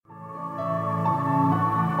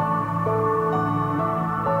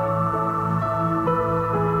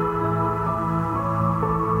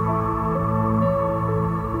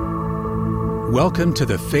Welcome to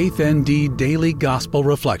the FaithND Daily Gospel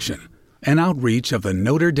Reflection, an outreach of the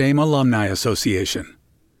Notre Dame Alumni Association.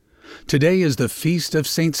 Today is the Feast of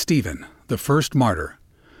St. Stephen, the first martyr.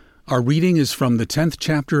 Our reading is from the 10th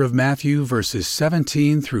chapter of Matthew, verses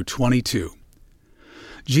 17 through 22.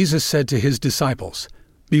 Jesus said to his disciples,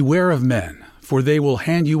 "Beware of men, for they will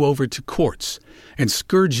hand you over to courts and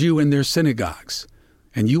scourge you in their synagogues,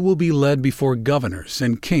 and you will be led before governors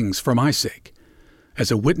and kings for my sake, as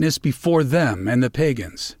a witness before them and the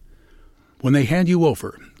pagans. When they hand you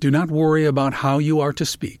over, do not worry about how you are to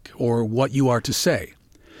speak or what you are to say.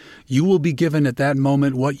 You will be given at that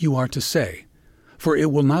moment what you are to say, for it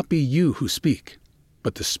will not be you who speak,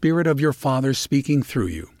 but the Spirit of your Father speaking through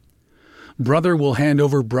you. Brother will hand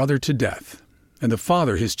over brother to death, and the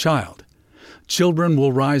father his child. Children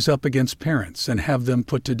will rise up against parents and have them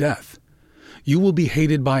put to death. You will be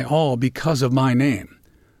hated by all because of my name,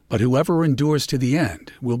 but whoever endures to the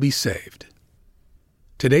end will be saved."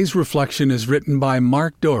 Today's reflection is written by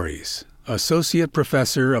Mark Dories, Associate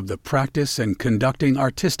Professor of the Practice and Conducting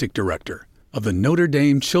Artistic Director of the Notre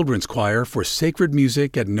Dame Children's Choir for Sacred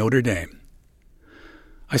Music at Notre Dame.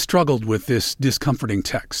 I struggled with this discomforting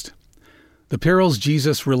text. The perils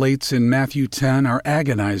Jesus relates in Matthew 10 are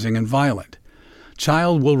agonizing and violent.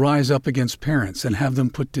 Child will rise up against parents and have them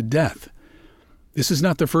put to death. This is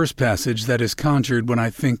not the first passage that is conjured when I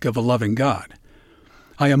think of a loving God.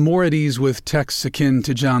 I am more at ease with texts akin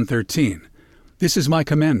to John 13. "This is my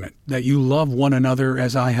commandment, that you love one another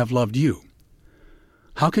as I have loved you."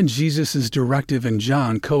 How can Jesus' directive in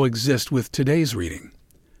John coexist with today's reading?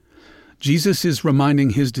 Jesus is reminding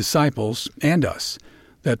his disciples, and us,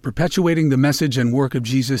 that perpetuating the message and work of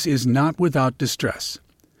Jesus is not without distress.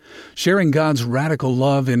 Sharing God's radical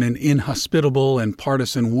love in an inhospitable and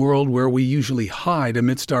partisan world where we usually hide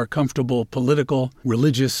amidst our comfortable political,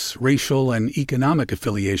 religious, racial, and economic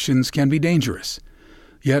affiliations can be dangerous.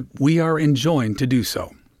 Yet we are enjoined to do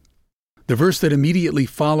so. The verse that immediately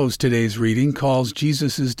follows today's reading calls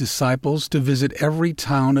Jesus' disciples to visit every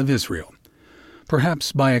town of Israel.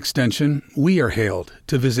 Perhaps by extension, we are hailed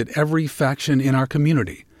to visit every faction in our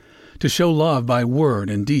community, to show love by word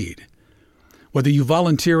and deed. Whether you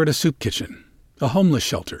volunteer at a soup kitchen, a homeless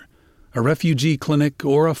shelter, a refugee clinic,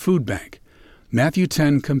 or a food bank, Matthew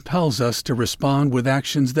 10 compels us to respond with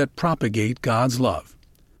actions that propagate God's love.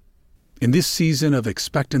 In this season of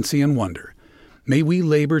expectancy and wonder, may we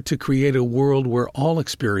labor to create a world where all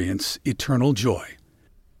experience eternal joy.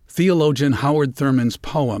 Theologian Howard Thurman's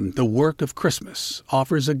poem, The Work of Christmas,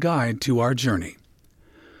 offers a guide to our journey.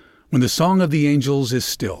 When the song of the angels is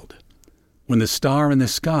stilled, when the star in the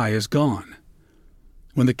sky is gone,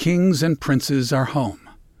 when the kings and princes are home,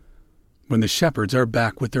 when the shepherds are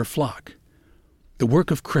back with their flock, the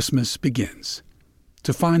work of Christmas begins.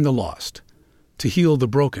 To find the lost, to heal the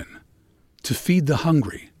broken, to feed the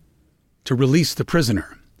hungry, to release the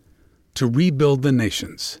prisoner, to rebuild the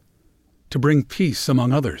nations, to bring peace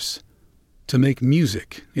among others, to make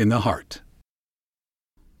music in the heart.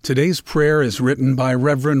 Today's prayer is written by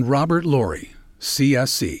Reverend Robert Laurie,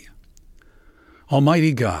 CSC.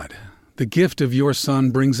 Almighty God, the gift of your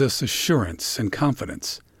Son brings us assurance and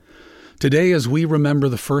confidence. Today, as we remember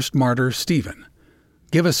the first martyr, Stephen,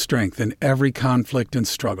 give us strength in every conflict and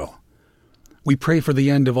struggle. We pray for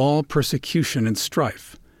the end of all persecution and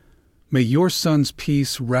strife. May your Son's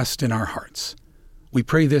peace rest in our hearts. We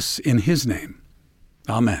pray this in his name.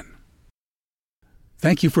 Amen.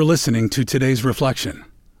 Thank you for listening to today's reflection.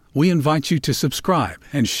 We invite you to subscribe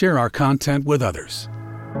and share our content with others.